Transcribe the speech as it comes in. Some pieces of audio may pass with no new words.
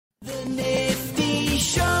The Nifty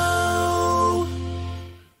Show.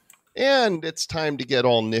 And it's time to get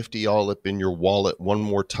all nifty all up in your wallet one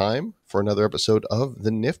more time for another episode of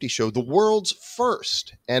The Nifty Show, the world's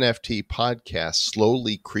first NFT podcast,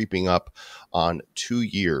 slowly creeping up on 2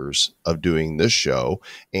 years of doing this show,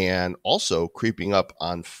 and also creeping up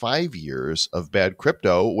on 5 years of bad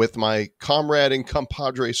crypto with my comrade and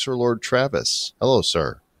compadre, Sir Lord Travis. Hello,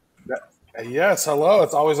 sir. Yes, hello.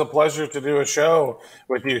 It's always a pleasure to do a show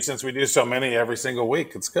with you since we do so many every single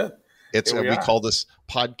week. It's good. We call this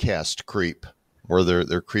podcast creep, where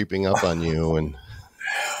they're creeping up on you and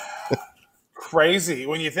crazy.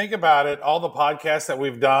 When you think about it, all the podcasts that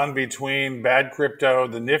we've done between Bad Crypto,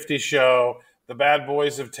 the Nifty Show, the Bad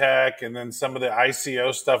Boys of Tech, and then some of the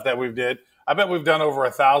ICO stuff that we've did, I bet we've done over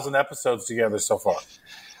 1,000 episodes together so far.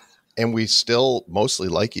 And we still mostly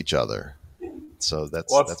like each other. So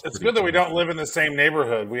that's it's good that we don't live in the same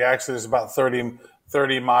neighborhood. There's about 30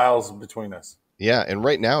 miles between us. Yeah, and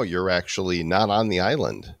right now you're actually not on the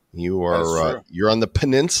island. You are you're on the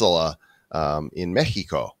peninsula in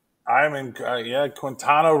Mexico. I'm in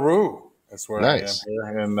Quintana Roo. That's where nice.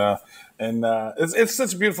 I am here, and it's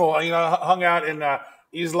such beautiful. Hung out in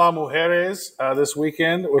Isla Mujeres this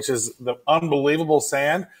weekend, which is the unbelievable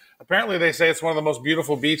sand. Apparently, they say it's one of the most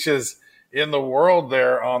beautiful beaches in the world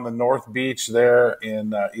there on the North Beach there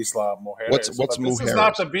in Isla Mujeres. What's Mujeres? This is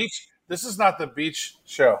not the beach. This is not the beach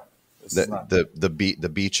show. The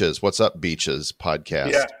beaches. What's up, beaches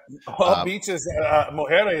podcast? Yeah, well, beaches.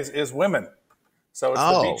 Mujeres is women, so it's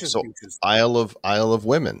the beaches. So beaches. Isle of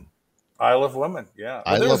Women. Isle of Women. Yeah,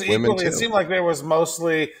 I love women too. It seemed like there was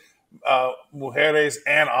mostly mujeres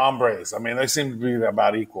and hombres. I mean, they seem to be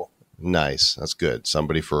about equal. Nice. That's good.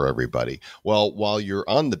 Somebody for everybody. Well, while you're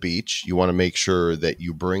on the beach, you want to make sure that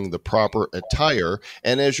you bring the proper attire.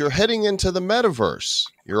 And as you're heading into the metaverse,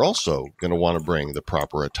 you're also going to want to bring the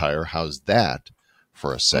proper attire. How's that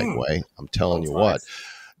for a segue? I'm telling you what.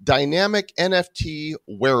 Dynamic NFT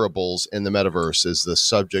wearables in the metaverse is the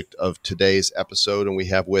subject of today's episode. And we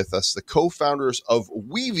have with us the co-founders of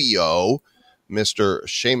Weavio, Mr.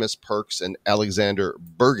 Seamus Perks and Alexander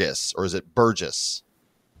Burgess. Or is it Burgess?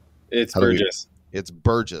 It's Burgess. It's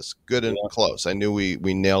Burgess. Good and close. I knew we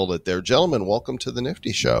nailed it there. Gentlemen, welcome to the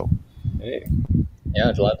Nifty Show. Hey.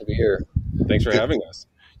 Yeah, glad to be here. Thanks for having us.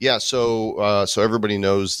 Yeah, so everybody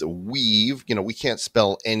knows that Weave, we can't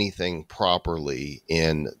spell anything properly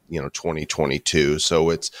in, 2022. So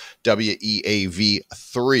it's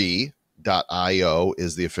WEAV3.io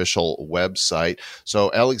is the official website. So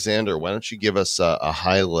Alexander, why don't you give us a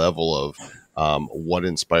high level of what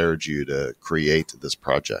inspired you to create this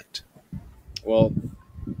project? Well,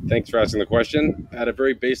 thanks for asking the question. At a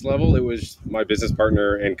very base level, it was my business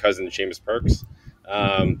partner and cousin, Seamus Perks.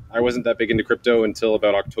 I wasn't that big into crypto until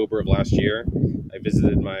about October of last year. I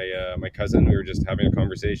visited my cousin. We were just having a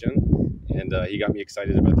conversation, and he got me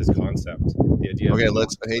excited about this concept. The idea.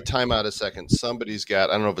 Okay, time out a second. Somebody's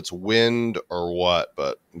got, I don't know if it's wind or what,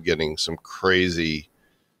 but I'm getting some crazy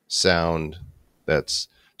sound that's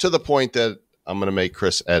to the point that I'm going to make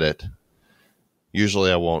Chris edit.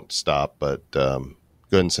 Usually I won't stop, but go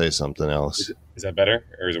ahead and say something else. Is that better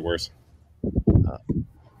or is it worse?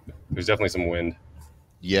 There's definitely some wind.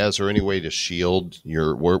 Yeah, is there any way to shield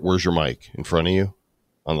your... where's your mic? In front of you?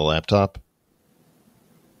 On the laptop?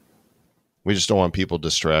 We just don't want people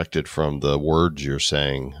distracted from the words you're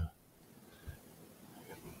saying.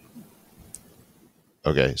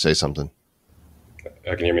 Okay, say something.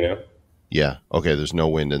 Can you hear me now? Yeah. Okay, there's no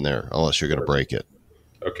wind in there unless you're going to break it.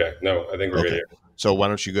 Okay. No, I think we're good here. So why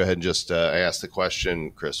don't you go ahead and just ask the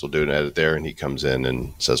question. Chris will do an edit there, and he comes in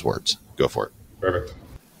and says words. Go for it. Perfect.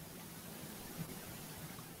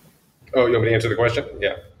 Oh, you want me to answer the question?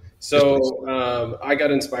 Yeah. So I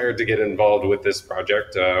got inspired to get involved with this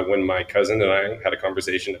project when my cousin and I had a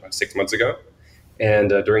conversation about 6 months ago. And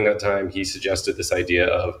during that time, he suggested this idea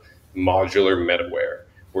of modular metaware,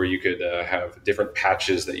 where you could have different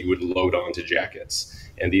patches that you would load onto jackets.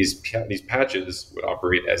 And these patches would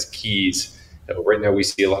operate as keys. Right now, we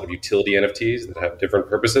see a lot of utility NFTs that have different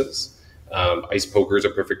purposes. Ice poker is a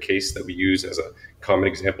perfect case that we use as a common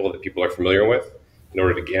example that people are familiar with. In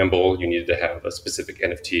order to gamble, you needed to have a specific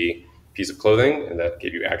NFT piece of clothing, and that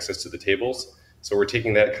gave you access to the tables. So we're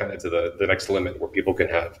taking that kind of to the next limit, where people can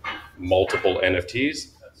have multiple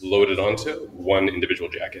NFTs loaded onto one individual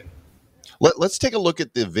jacket. Let's take a look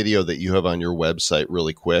at the video that you have on your website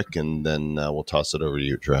really quick, and then we'll toss it over to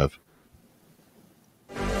you, Trev.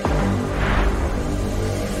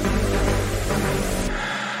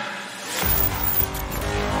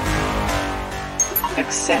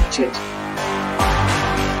 Accepted.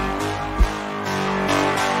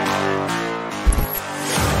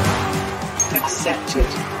 Accepted.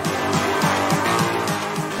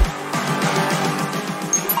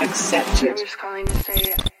 Accepted. I'm just calling to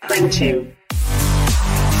say Printing.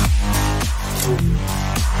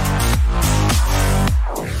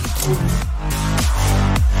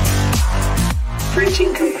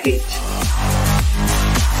 Printing complete.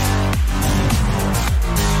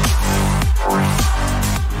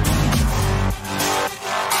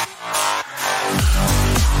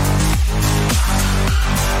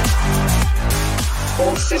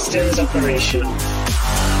 All systems operational.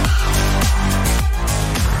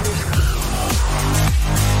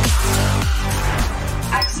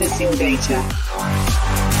 Accessing data.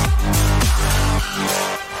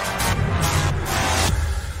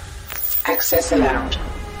 Access allowed.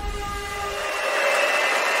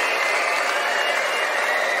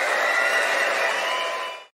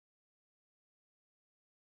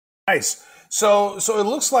 Nice. So it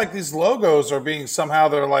looks like these logos are being somehow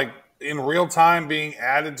they're like in real time being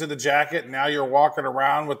added to the jacket. Now you're walking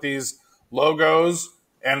around with these logos,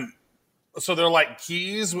 and so they're like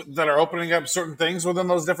keys that are opening up certain things within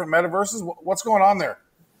those different metaverses. What's going on there?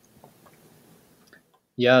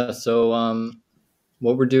 Yeah. So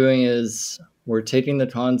what we're doing is we're taking the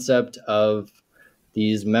concept of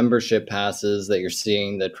these membership passes that you're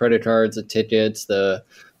seeing, the credit cards, the tickets, the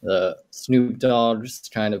Snoop Dogg's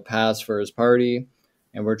kind of pass for his party,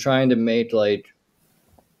 and we're trying to make like,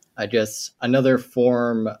 I guess, another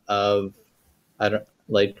form of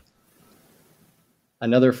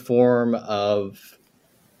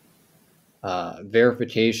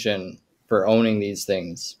verification for owning these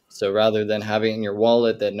things. So rather than having it in your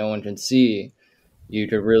wallet that no one can see, you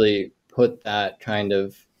could really put that kind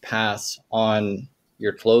of pass on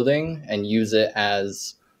your clothing and use it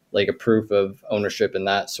as like a proof of ownership in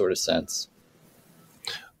that sort of sense.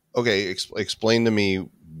 Okay, explain to me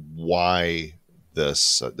why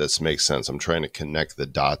this makes sense. I'm trying to connect the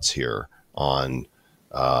dots here on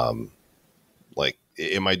like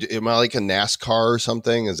am I like a NASCAR or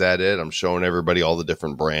something? Is that it? I'm showing everybody all the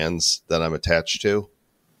different brands that I'm attached to.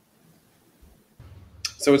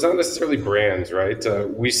 So it's not necessarily brands, right?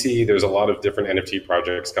 We see there's a lot of different NFT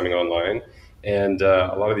projects coming online, and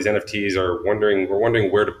a lot of these NFTs we're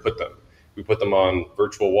wondering where to put them. We put them on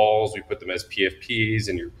virtual walls. We put them as PFPs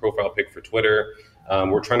in your profile pic for Twitter.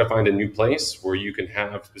 We're trying to find a new place where you can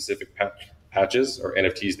have specific patches or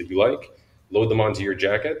NFTs that you like, load them onto your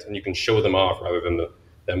jacket, and you can show them off rather than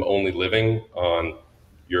them only living on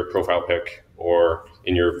your profile pic or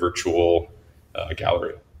in your virtual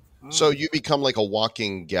gallery. So you become like a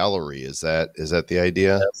walking gallery. Is that the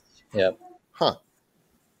idea? Yes. Yep. Huh.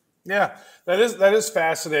 Yeah, that is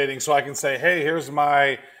fascinating. So I can say, hey, here's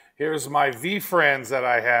my V friends that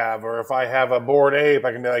I have, or if I have a Bored Ape,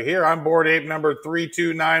 I can be like, here, I'm Bored Ape number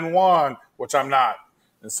 3291, which I'm not.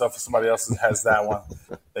 And so if somebody else has that one,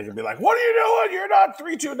 they can be like, what are you doing? You're not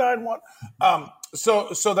 3291.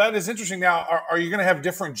 So that is interesting. Now, are you going to have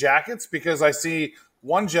different jackets? Because I see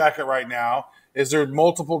one jacket right now. Is there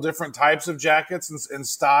multiple different types of jackets and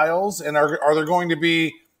styles? And are there going to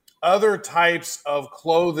be other types of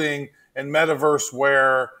clothing and metaverse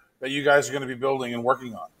wear that you guys are going to be building and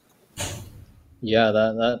working on? Yeah,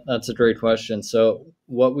 that's a great question. So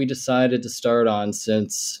what we decided to start on,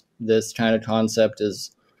 since this kind of concept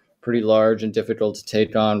is pretty large and difficult to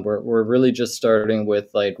take on, we're really just starting with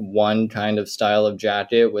like one kind of style of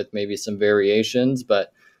jacket with maybe some variations,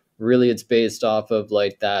 but really it's based off of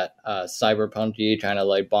like that cyberpunky kind of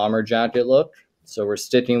like bomber jacket look. So we're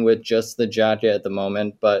sticking with just the jacket at the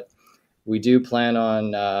moment, but we do plan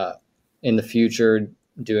on in the future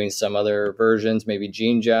doing some other versions, maybe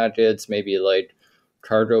jean jackets, maybe like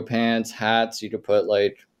cargo pants, hats. You could put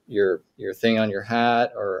like your thing on your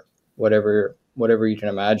hat or whatever you can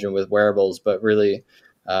imagine with wearables. But really,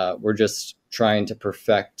 we're just trying to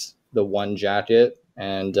perfect the one jacket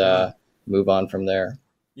and move on from there.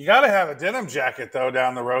 You got to have a denim jacket though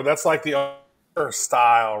down the road. That's like the other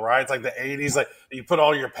style, right? It's like the 80s. Like you put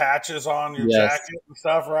all your patches on your jacket and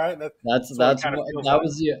stuff, right? That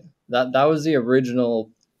was the original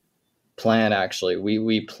plan. Actually,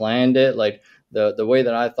 we planned it like the way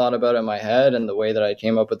that I thought about it in my head, and the way that I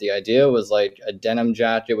came up with the idea was like a denim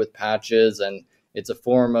jacket with patches, and it's a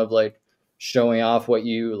form of like showing off what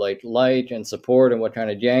you like and support and what kind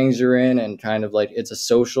of gangs you're in, and kind of like it's a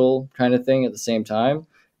social kind of thing at the same time.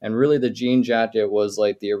 And really the jean jacket was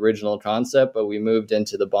like the original concept, but we moved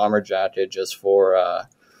into the bomber jacket just for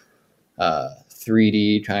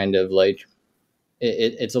 3D kind of like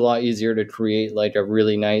it's a lot easier to create like a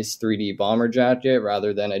really nice 3D bomber jacket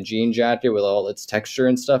rather than a jean jacket with all its texture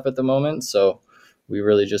and stuff at the moment. So we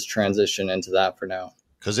really just transition into that for now.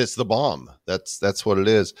 Because it's the bomb. That's what it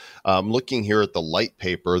is. I'm looking here at the light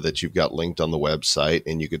paper that you've got linked on the website,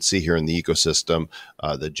 and you can see here in the ecosystem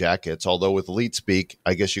the jackets. Although with leet speak,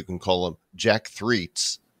 I guess you can call them jack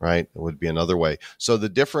threats, right? It would be another way. So the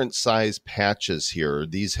different size patches here,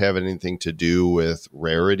 these have anything to do with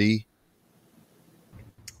rarity?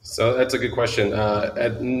 So that's a good question.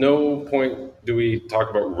 At no point do we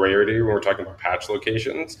talk about rarity when we're talking about patch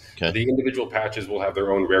locations. Okay. The individual patches will have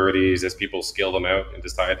their own rarities as people scale them out and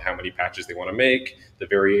decide how many patches they want to make, the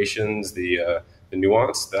variations, the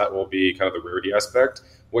nuance. That will be kind of the rarity aspect.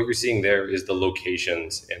 What you're seeing there is the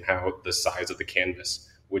locations and how the size of the canvas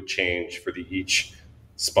would change for each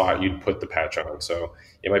spot you'd put the patch on. So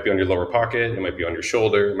it might be on your lower pocket, it might be on your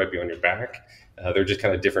shoulder, it might be on your back. They're just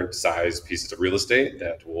kind of different size pieces of real estate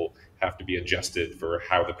that will have to be adjusted for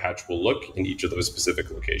how the patch will look in each of those specific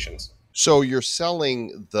locations. So you're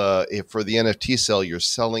selling for the NFT sale, you're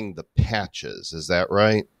selling the patches. Is that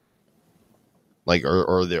right? Like,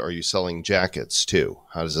 are you selling jackets too?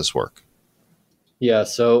 How does this work? Yeah.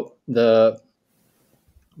 So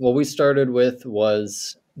what we started with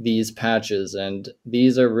was these patches, and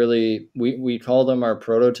these are really, we call them our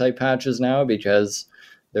prototype patches now, because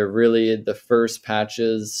they're really the first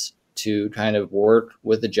patches to kind of work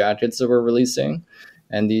with the jackets that we're releasing.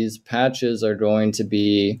 And these patches are going to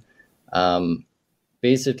be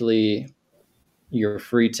basically your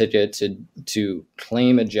free ticket to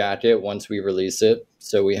claim a jacket once we release it.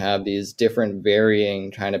 So we have these different varying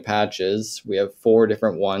kind of patches. We have 4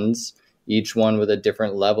 different ones, each one with a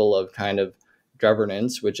different level of kind of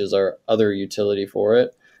governance, which is our other utility for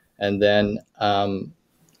it. And then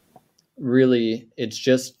really, it's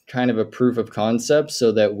just kind of a proof of concept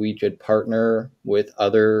so that we could partner with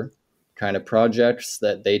other kind of projects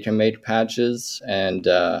that they can make patches and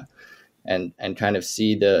kind of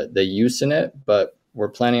see the use in it. But we're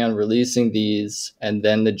planning on releasing these and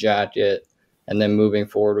then the jacket and then moving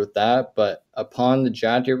forward with that. But upon the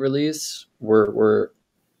jacket release, we're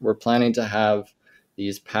planning to have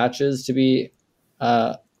these patches to be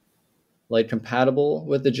like compatible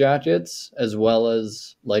with the jackets, as well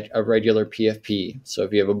as like a regular PFP. So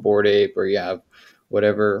if you have a Bored Ape or you have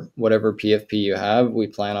whatever PFP you have, we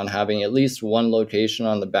plan on having at least one location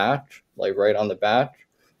on the back, like right on the back,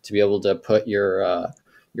 to be able to put your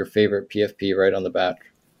favorite PFP right on the back.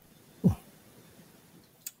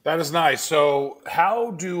 That is nice. So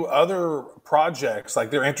how do other projects,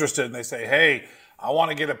 like they're interested and they say, hey, I want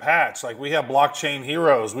to get a patch. Like we have Blockchain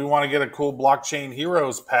Heroes. We want to get a cool Blockchain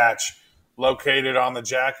Heroes patch located on the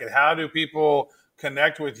jacket. How do people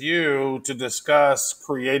connect with you to discuss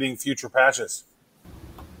creating future patches?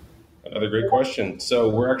 Another great question. So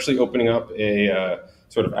we're actually opening up a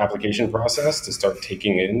sort of application process to start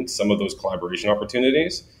taking in some of those collaboration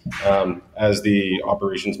opportunities. As the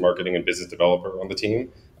operations, marketing, and business developer on the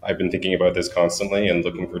team, I've been thinking about this constantly and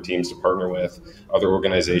looking for teams to partner with, other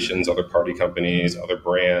organizations, other party companies, other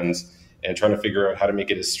brands, and trying to figure out how to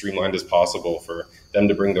make it as streamlined as possible for them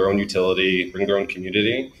to bring their own utility, bring their own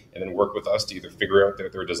community, and then work with us to either figure out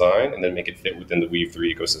their design and then make it fit within the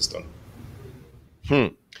Weave3 ecosystem.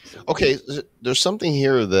 Okay, there's something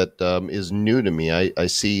here that is new to me. I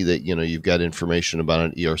see that you've got information about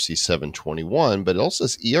an ERC 721, but it also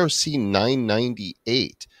says ERC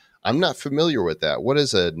 998. I'm not familiar with that. What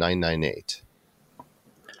is a 998?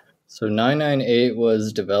 So 998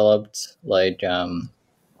 was developed like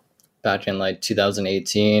back in like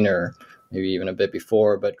 2018 or maybe even a bit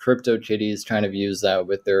before, but CryptoKitties kind of use that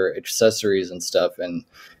with their accessories and stuff.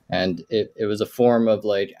 And it was a form of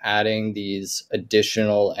like adding these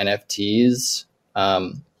additional NFTs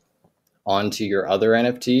onto your other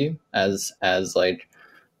NFT as like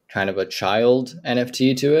kind of a child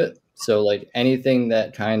NFT to it. So like anything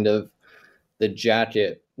that kind of the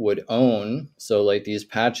jacket would own. So like these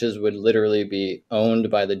patches would literally be owned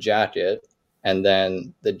by the jacket, and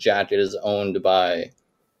then the jacket is owned by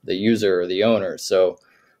the user or the owner. So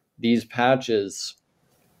these patches,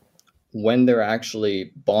 when they're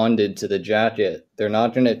actually bonded to the jacket, they're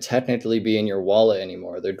not going to technically be in your wallet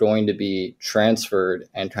anymore. They're going to be transferred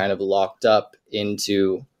and kind of locked up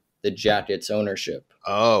into the jacket's ownership.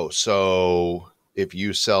 Oh, so if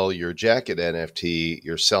you sell your jacket NFT,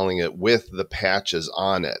 you're selling it with the patches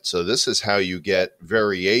on it. So this is how you get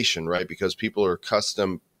variation, right? Because people are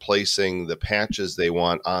custom placing the patches they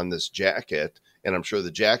want on this jacket. And I'm sure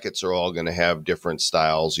the jackets are all going to have different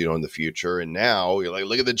styles, in the future. And now you're like,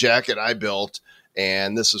 look at the jacket I built,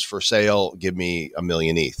 and this is for sale. Give me $1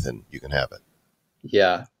 million ETH, and you can have it.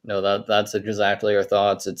 Yeah, no, that's exactly our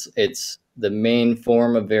thoughts. It's the main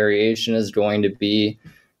form of variation is going to be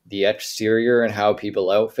the exterior and how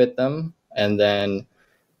people outfit them, and then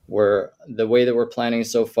the way that we're planning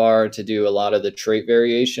so far to do a lot of the trait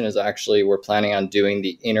variation is actually we're planning on doing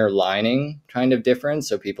the inner lining kind of different,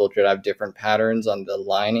 so people could have different patterns on the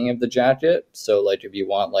lining of the jacket. So like if you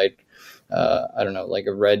want like I don't know, like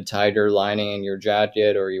a red tiger lining in your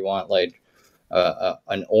jacket, or you want like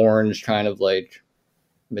an orange kind of like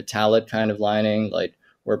metallic kind of lining, like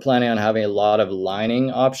we're planning on having a lot of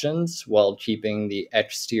lining options while keeping the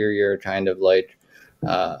exterior kind of like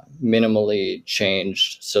minimally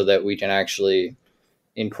changed, so that we can actually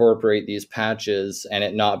incorporate these patches and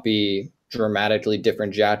it not be dramatically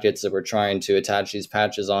different jackets that we're trying to attach these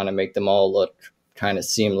patches on and make them all look kind of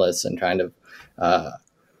seamless and kind of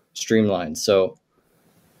streamlined. So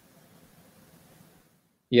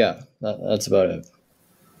yeah, that's about it.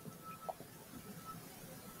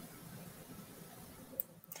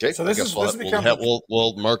 Okay, So this I is- guess this becomes-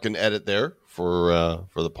 we'll mark an edit there for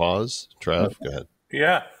the pause. Trav, go ahead.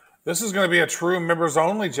 Yeah, this is going to be a true members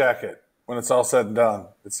only jacket when it's all said and done.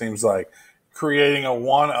 It seems like creating a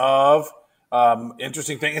one of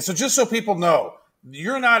interesting thing. And so just so people know,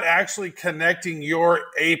 you're not actually connecting your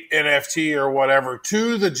ape NFT or whatever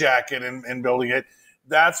to the jacket and building it.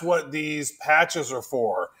 That's what these patches are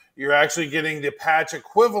for. You're actually getting the patch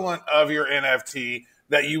equivalent of your NFT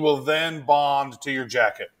that you will then bond to your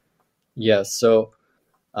jacket. Yes. So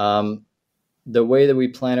the way that we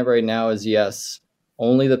plan it right now is, yes,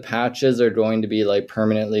 only the patches are going to be like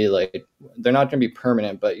permanently, like they're not going to be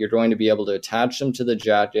permanent, but you're going to be able to attach them to the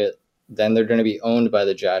jacket. Then they're going to be owned by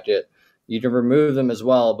the jacket. You can remove them as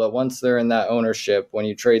well, but once they're in that ownership, when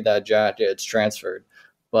you trade that jacket, it's transferred.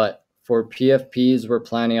 But for PFPs, we're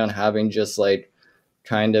planning on having just like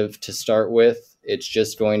kind of to start with, it's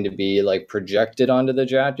just going to be like projected onto the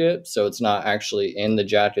jacket. So it's not actually in the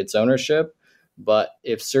jacket's ownership. But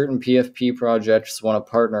if certain PFP projects want to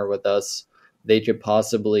partner with us, they could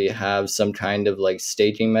possibly have some kind of like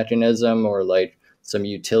staking mechanism or like some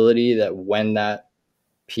utility that when that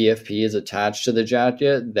PFP is attached to the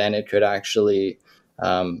jacket, then it could actually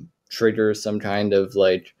trigger some kind of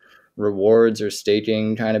like rewards or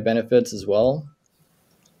staking kind of benefits as well.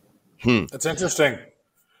 That's interesting.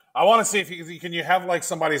 I want to see if can you have like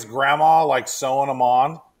somebody's grandma like sewing them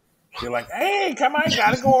on. You're like, hey, come on,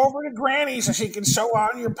 gotta go over to Granny so she can sew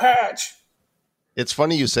on your patch. It's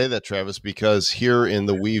funny you say that, Travis, because here in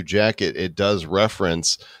the Weave jacket, it does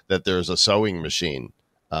reference that there's a sewing machine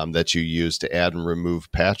that you use to add and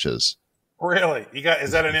remove patches. Really?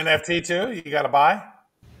 Is that an NFT too? You got to buy?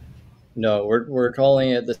 No, we're calling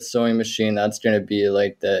it the sewing machine. That's going to be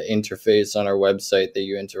like the interface on our website that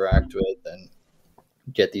you interact with and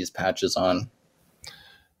get these patches on.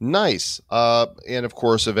 Nice. And of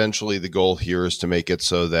course, eventually the goal here is to make it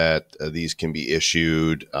so that these can be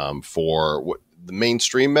issued for the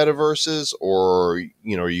mainstream metaverses, or,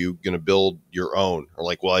 are you going to build your own? Or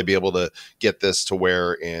like, will I be able to get this to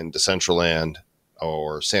wear in Decentraland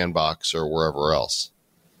or Sandbox or wherever else?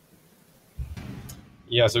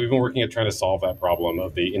 Yeah, so we've been working at trying to solve that problem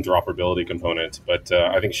of the interoperability component, but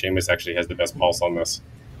I think Seamus actually has the best pulse on this.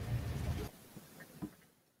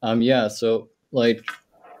 Yeah, so like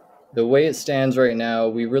the way it stands right now,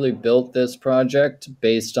 we really built this project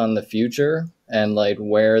based on the future and like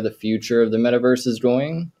where the future of the metaverse is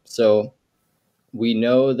going. So we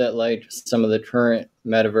know that like some of the current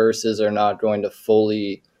metaverses are not going to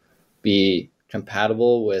fully be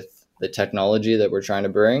compatible with the technology that we're trying to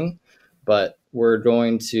bring, but we're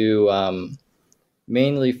going to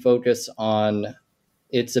mainly focus on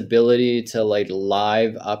its ability to like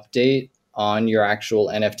live update on your actual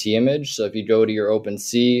NFT image. So if you go to your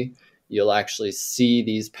OpenSea, you'll actually see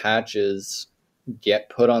these patches get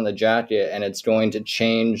put on the jacket, and it's going to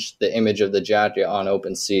change the image of the jacket on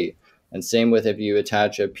OpenSea. And same with if you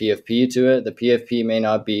attach a PFP to it, the PFP may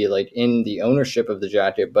not be like in the ownership of the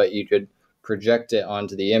jacket, but you could project it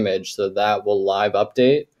onto the image, so that will live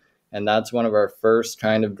update. And that's one of our first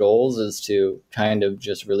kind of goals, is to kind of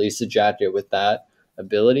just release a jacket with that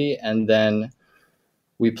ability. And then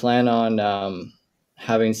we plan on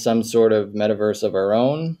having some sort of metaverse of our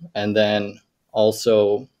own, and then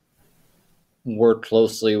also work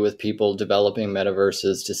closely with people developing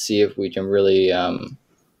metaverses to see if we can really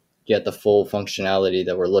get the full functionality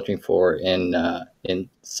that we're looking for in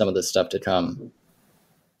some of the stuff to come.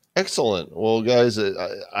 Excellent. Well, guys,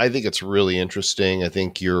 I think it's really interesting. I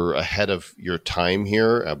think you're ahead of your time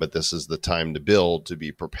here, but this is the time to build, to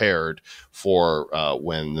be prepared for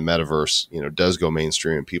when the metaverse, does go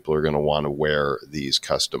mainstream and people are going to want to wear these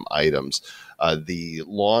custom items. The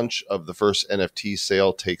launch of the first NFT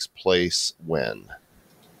sale takes place when?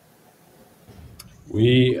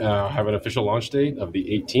 We have an official launch date of the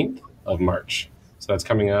 18th of March. So that's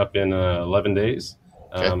coming up in 11 days.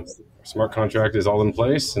 Smart contract is all in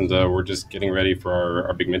place, and we're just getting ready for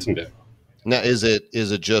our big minting day. Now, is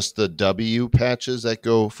it just the W patches that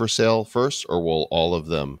go for sale first, or will all of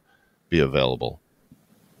them be available?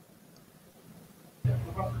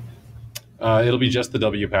 It'll be just the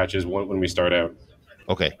W patches when we start out.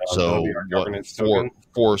 Okay, so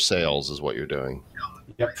four sales is what you're doing.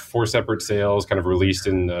 Yep, 4 separate sales, kind of released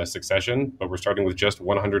in succession, but we're starting with just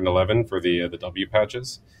 111 for the W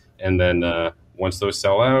patches, and then once those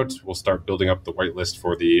sell out, we'll start building up the whitelist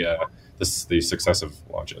for the successive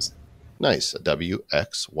launches. Nice. W,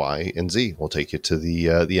 X, Y, and Z. We'll take you to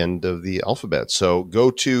the end of the alphabet. So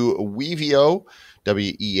go to Weavio,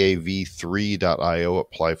 WEAV3.io,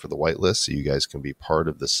 apply for the whitelist so you guys can be part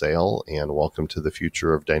of the sale, and welcome to the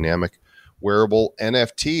future of dynamic wearable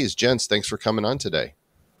NFTs. Gents, thanks for coming on today.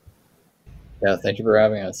 Yeah, thank you for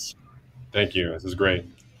having us. Thank you. This is great.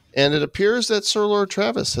 And it appears that Sir Lord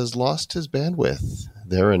Travis has lost his bandwidth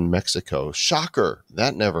there in Mexico. Shocker.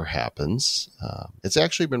 That never happens. It's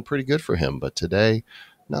actually been pretty good for him, but today,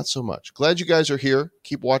 not so much. Glad you guys are here.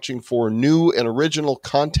 Keep watching for new and original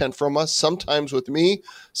content from us, sometimes with me,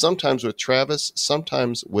 sometimes with Travis,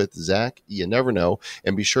 sometimes with Zach. You never know.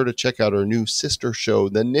 And be sure to check out our new sister show,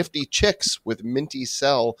 The Nifty Chicks, with Minty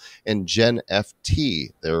Cell and Jen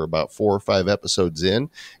FT. They're about 4 or 5 episodes in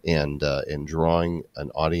and drawing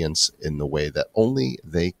an audience in the way that only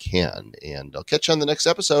they can. And I'll catch you on the next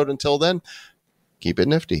episode. Until then, keep it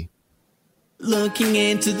nifty. Looking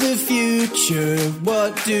into the future,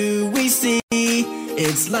 what do we see?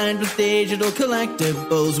 It's lined with digital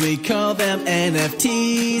collectibles, we call them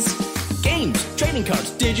NFTs. Games, trading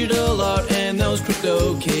cards, digital art, and those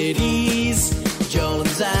crypto kitties. Joel and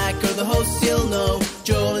Zach are the hosts, you'll know.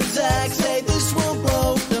 Joel and Zach say this will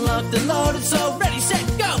blow. They're locked and loaded, so ready, set,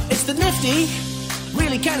 go! It's the Nifty,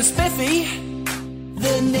 really kind of spiffy.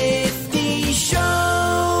 The Nifty Show.